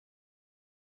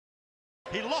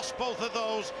He lost both of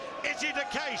those. Is it a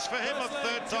case for him of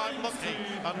third time lucky?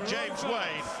 And James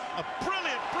Wade, a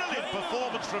brilliant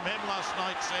performance from him last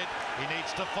night, Sid. He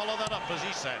needs to follow that up, as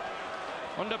he said.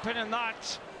 Underpinning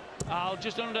that,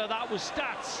 just under that was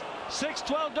stats.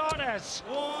 6-12 darters,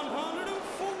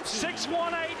 6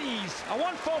 180s, a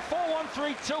 1-4-4,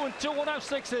 1-3-2 and 2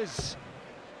 106s.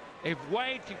 If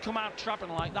Wade can come out trapping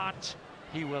like that,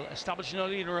 he will establish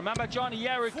another lead. Remember, John, a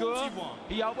year ago,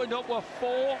 he opened up with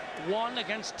 4-1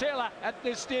 against Taylor at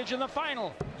this stage in the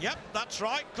final. Yep, that's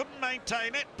right. Couldn't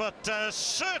maintain it, but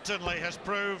certainly has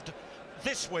proved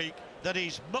this week that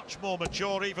he's much more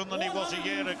mature even than he was a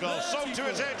year ago. So too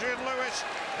is Adrian Lewis,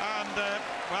 and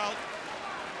well,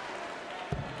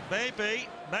 maybe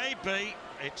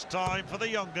it's time for the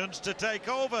young'uns to take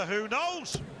over. Who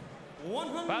knows?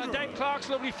 Well, Dave Clark's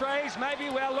lovely phrase, maybe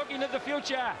we're looking at the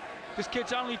future. This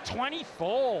kid's only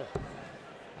 24.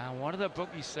 And what do the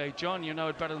bookies say? John, you know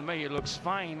it better than me. It looks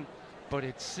fine, but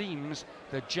it seems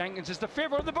that Jenkins is the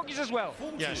favourite of the bookies as well.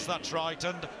 Yes, that's right.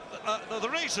 And the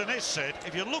reason is, Sid,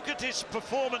 if you look at his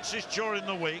performances during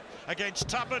the week, against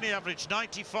Taburn he averaged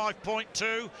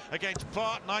 95.2, against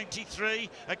Part 93,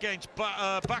 against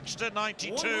Baxter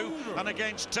 92, and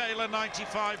against Taylor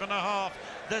 95.5.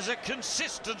 There's a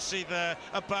consistency there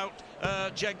about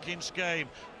Jenkins' game.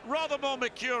 Rather more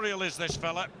mercurial is this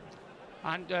fella.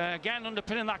 And again,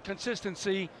 underpinning that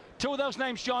consistency, two of those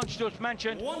names John just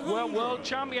mentioned were world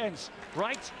champions.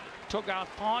 Right, took out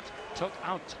Part, took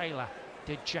out Taylor,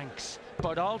 did Jenks.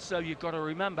 But also, you've got to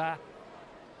remember,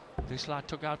 this lad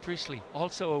took out Priestley,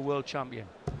 also a world champion.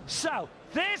 So,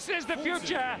 this is the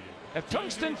future of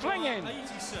tungsten flinging.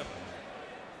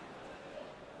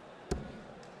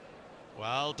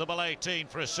 Well, double 18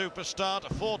 for a superstar,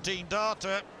 a 14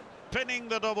 darter, pinning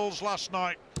the doubles last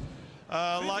night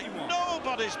like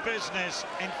nobody's business.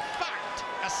 In fact,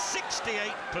 a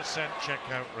 68%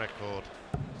 checkout record.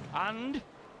 And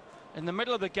in the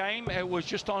middle of the game, it was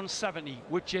just on 70,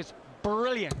 which is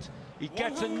brilliant. He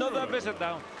gets another visit,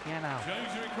 though. Yeah, now.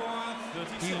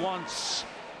 He wants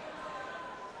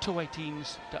 2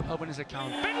 18s to open his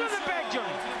account. Bigger than big,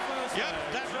 Johnny. Yep,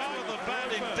 that's rather than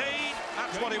bad indeed.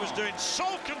 That's what he was doing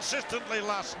so consistently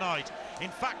last night. In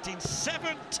fact, in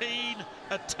 17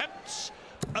 attempts,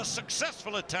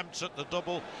 successful attempts at the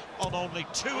double, on only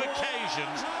 2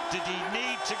 occasions did he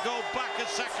need to go back a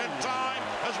second time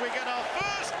as we get our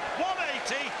first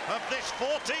 180 of this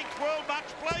 14th World Match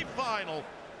Play final.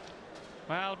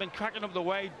 Well, been cracking up the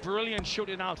way, brilliant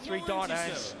shooting out 3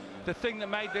 darters. The thing that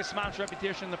made this man's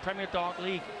reputation in the Premier Dart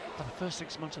League for the first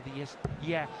 6 months of the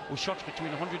year was shots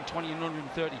between 120 and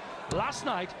 130. Last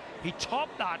night, he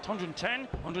topped that 110,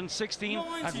 116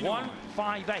 and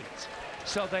 158.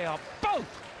 So they are both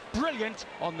brilliant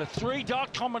on the 3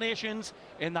 dart combinations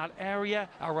in that area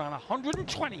around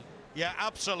 120. Yeah,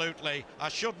 absolutely. I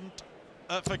shouldn't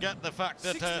forget the fact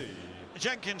that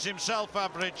Jenkins himself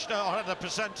averaged or had a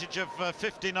percentage of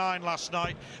 59 last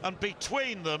night, and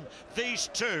between them, these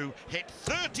two hit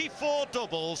 34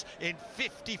 doubles in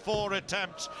 54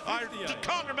 attempts. I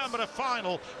can't remember a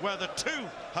final where the two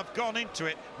have gone into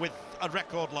it with a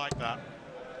record like that.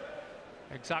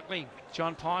 Exactly.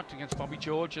 John Part against Bobby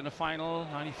George in the final,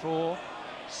 94,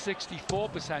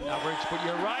 64% average, but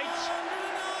you're right.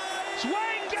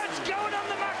 Swain gets going on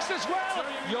the max as well.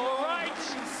 You're right.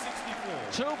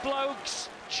 2 blokes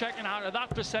checking out of that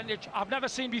percentage I've never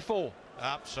seen before.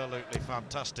 Absolutely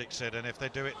fantastic, Sid, and if they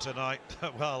do it tonight,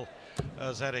 well,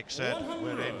 as Eric said,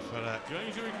 we're in for a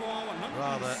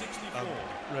rather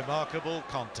remarkable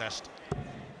contest.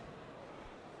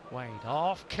 Wade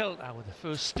off kilter with the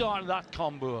first start of that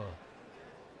combo.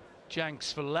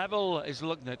 Jenks for level is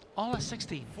looking at all a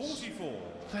 16. 44.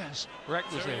 First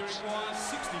requisite.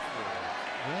 64.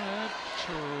 The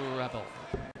treble.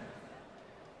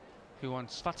 He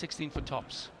wants fat 16 for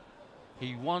tops.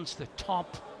 He wants the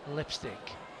top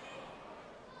lipstick.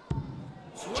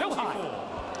 24. Too high.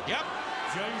 Yep.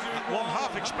 One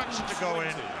half expected to go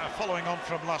in, following on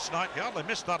from last night. He hardly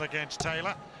missed that against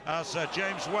Taylor, as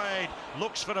James Wade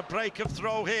looks for a break of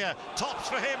throw here. Tops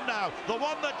for him now. The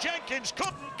one that Jenkins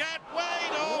couldn't get.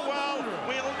 Wade, oh well,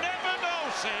 we'll never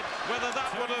know, Sid, whether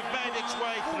that would have made its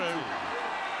way through.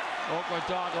 Awkward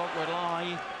dart, awkward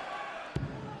lie.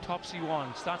 Tops he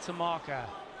wants. That's a marker.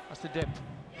 That's the dip.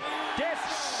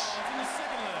 Dips!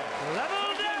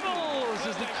 Level Devils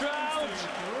as the crowd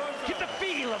get the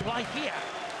feel of life here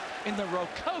in the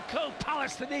Rococo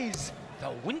Palace that is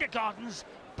the Winter Gardens,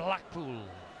 Blackpool.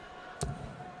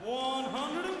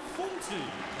 140.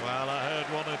 Well, I heard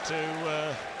 1 or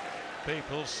 2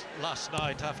 people last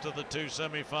night after the 2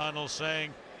 semi-finals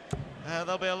saying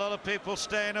There'll be a lot of people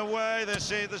staying away. They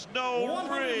see there's no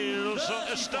real sort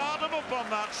of stardom up on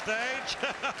that stage.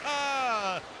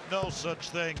 No such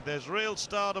thing. There's real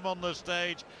stardom on the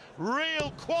stage,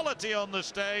 real quality on the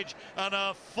stage, and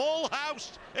a full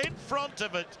house in front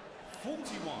of it.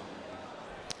 41.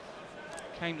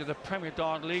 Came to the Premier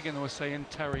Dart League and they were saying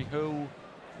Terry who?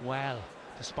 Well,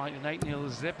 despite an 8-0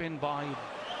 zip-in by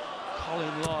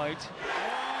Colin Lloyd,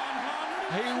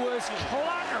 he was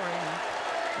clattering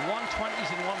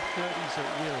 120s and 130s at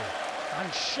will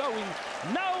and showing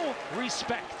no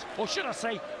respect, or should I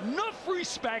say enough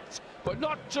respect, but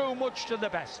not too much to the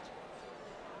best.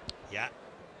 Yeah,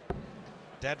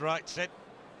 dead right, Sid.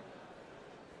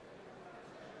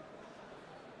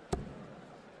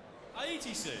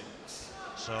 86.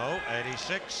 So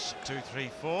 86,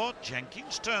 2-3-4.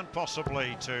 Jenkins' turn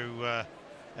possibly to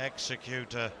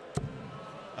execute a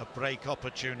break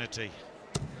opportunity.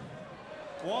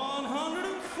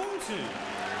 140.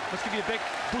 Let's give you a big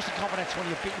boost of confidence when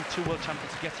you're beating two world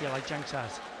champions to get here like Jenks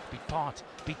has. Beat Part,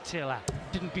 beat Taylor,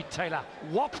 didn't beat Taylor,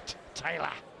 whopped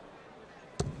Taylor.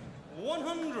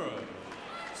 100.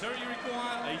 Terry, you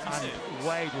require 86. And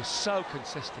Wade was so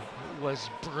consistent. It was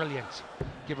brilliant.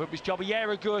 Give up his job a year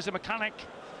ago as a mechanic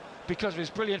because of his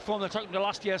brilliant form that took him to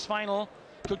last year's final.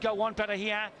 Could go one better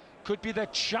here. Could be the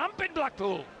champ in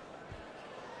Blackpool.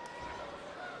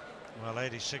 Well,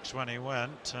 86 when he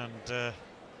went, and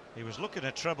he was looking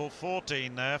at treble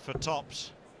 14 there for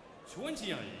tops.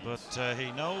 28. But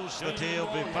he knows that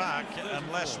he'll be back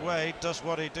unless Wade does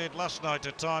what he did last night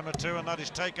a time or two, and that is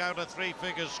take out a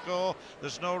three-figure score.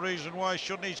 There's no reason why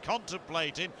shouldn't. He's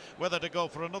contemplating whether to go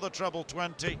for another treble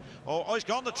 20 or he's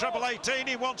gone the treble 18.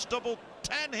 He wants double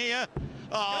 10 here.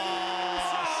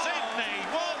 Oh, Sydney,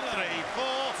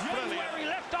 1-3-4. Brilliant. Where he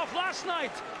left off last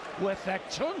night with a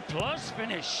ton-plus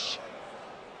finish.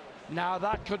 Now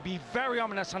that could be very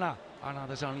ominous, Hannah. I know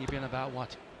there's only been about,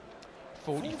 what,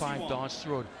 45 darts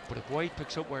thrown. But if Wade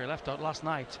picks up where he left out last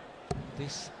night,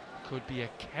 this could be a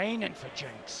caning for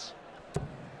Jenks.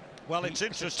 Well, it's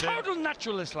interesting. A total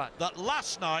naturalist, lad. That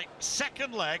last night,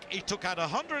 second leg, he took out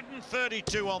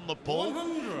 132 on the bull.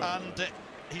 100. And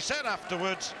he said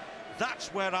afterwards,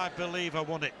 that's where I believe I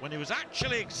won it. When he was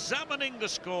actually examining the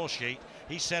score sheet,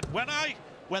 he said, when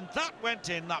that went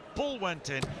in, that bull went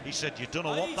in, he said, you don't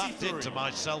know what that did to my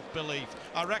self-belief.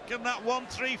 I reckon that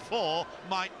 1-3-4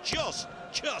 might just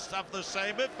have the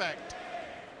same effect.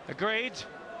 Agreed.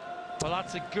 Well,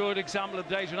 that's a good example of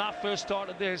the days when I first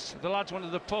started this. The lads went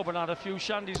to the pub and had a few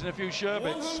shandies and a few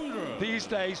sherbets. 100. These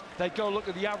days, they go look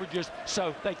at the averages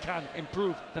so they can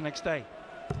improve the next day.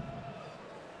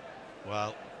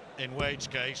 Well, in Wade's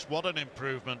case, what an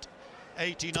improvement.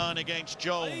 89 against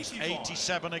Jones,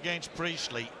 87 against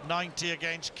Priestley, 90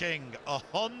 against King,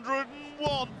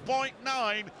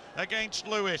 101.9 against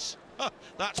Lewis.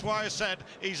 That's why I said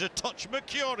he's a touch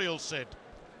mercurial, Sid.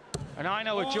 And I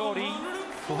know a Geordie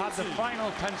who had the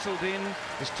final penciled in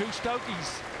as two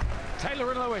Stokies,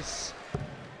 Taylor and Lewis.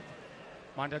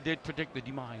 Mind, I did predict the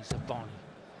demise of Barney.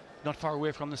 Not far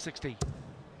away from the 60.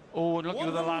 Oh, and looking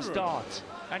at the last dart.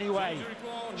 Anyway,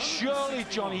 surely,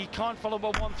 Johnny, he can't follow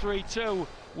up 1-3-2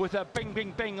 with a bing,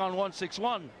 bing, bing on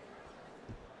 161.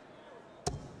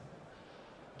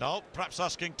 No, perhaps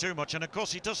asking too much, and of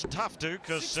course he doesn't have to,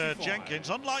 because Jenkins,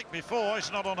 unlike before,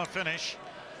 is not on a finish.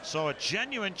 So a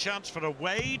genuine chance for a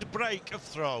Wade break of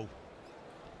throw.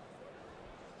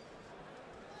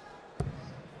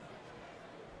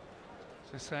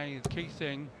 To say the key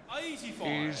thing 85.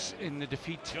 is in the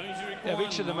defeat of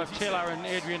each of them, of Taylor and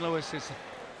Adrian Lewis, is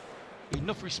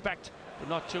enough respect, but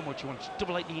not too much. You want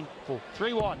double 18 for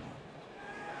 3-1.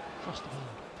 Across the board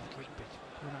for the great bit.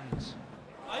 2 9s.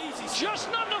 Just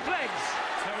not enough legs.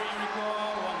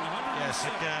 Yes,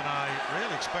 again, I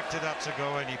really expected that to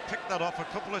go in. He picked that off a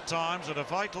couple of times at a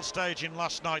vital stage in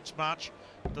last night's match,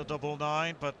 the double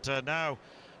 9, but now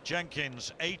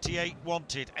Jenkins, 88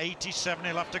 wanted, 87,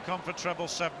 he'll have to come for treble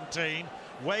 17.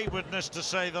 Waywardness, to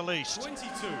say the least. 22.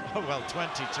 Oh, well,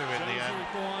 22 in the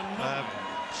end.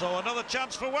 So another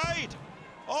chance for Wade.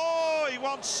 Oh, he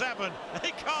wants 7.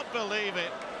 He can't believe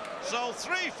it. So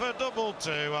 3 for double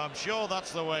 2. I'm sure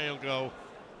that's the way he'll go.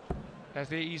 There's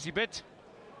the easy bit.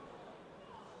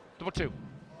 Double 2.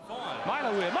 5.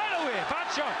 Mile away,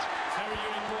 bad shot. Terry, you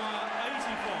require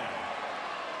 85.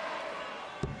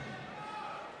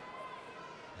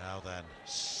 Now then,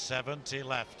 70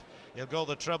 left. He'll go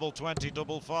the treble 20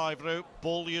 double 5 route.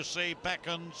 Bull, you see,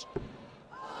 beckons.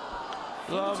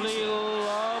 Lovely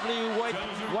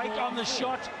weight on the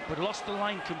shot, but lost the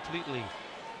line completely.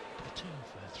 Double 2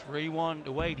 for 3-1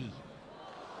 to Wadey.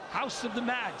 House of the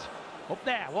Mad. Up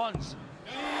there, ones.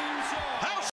 House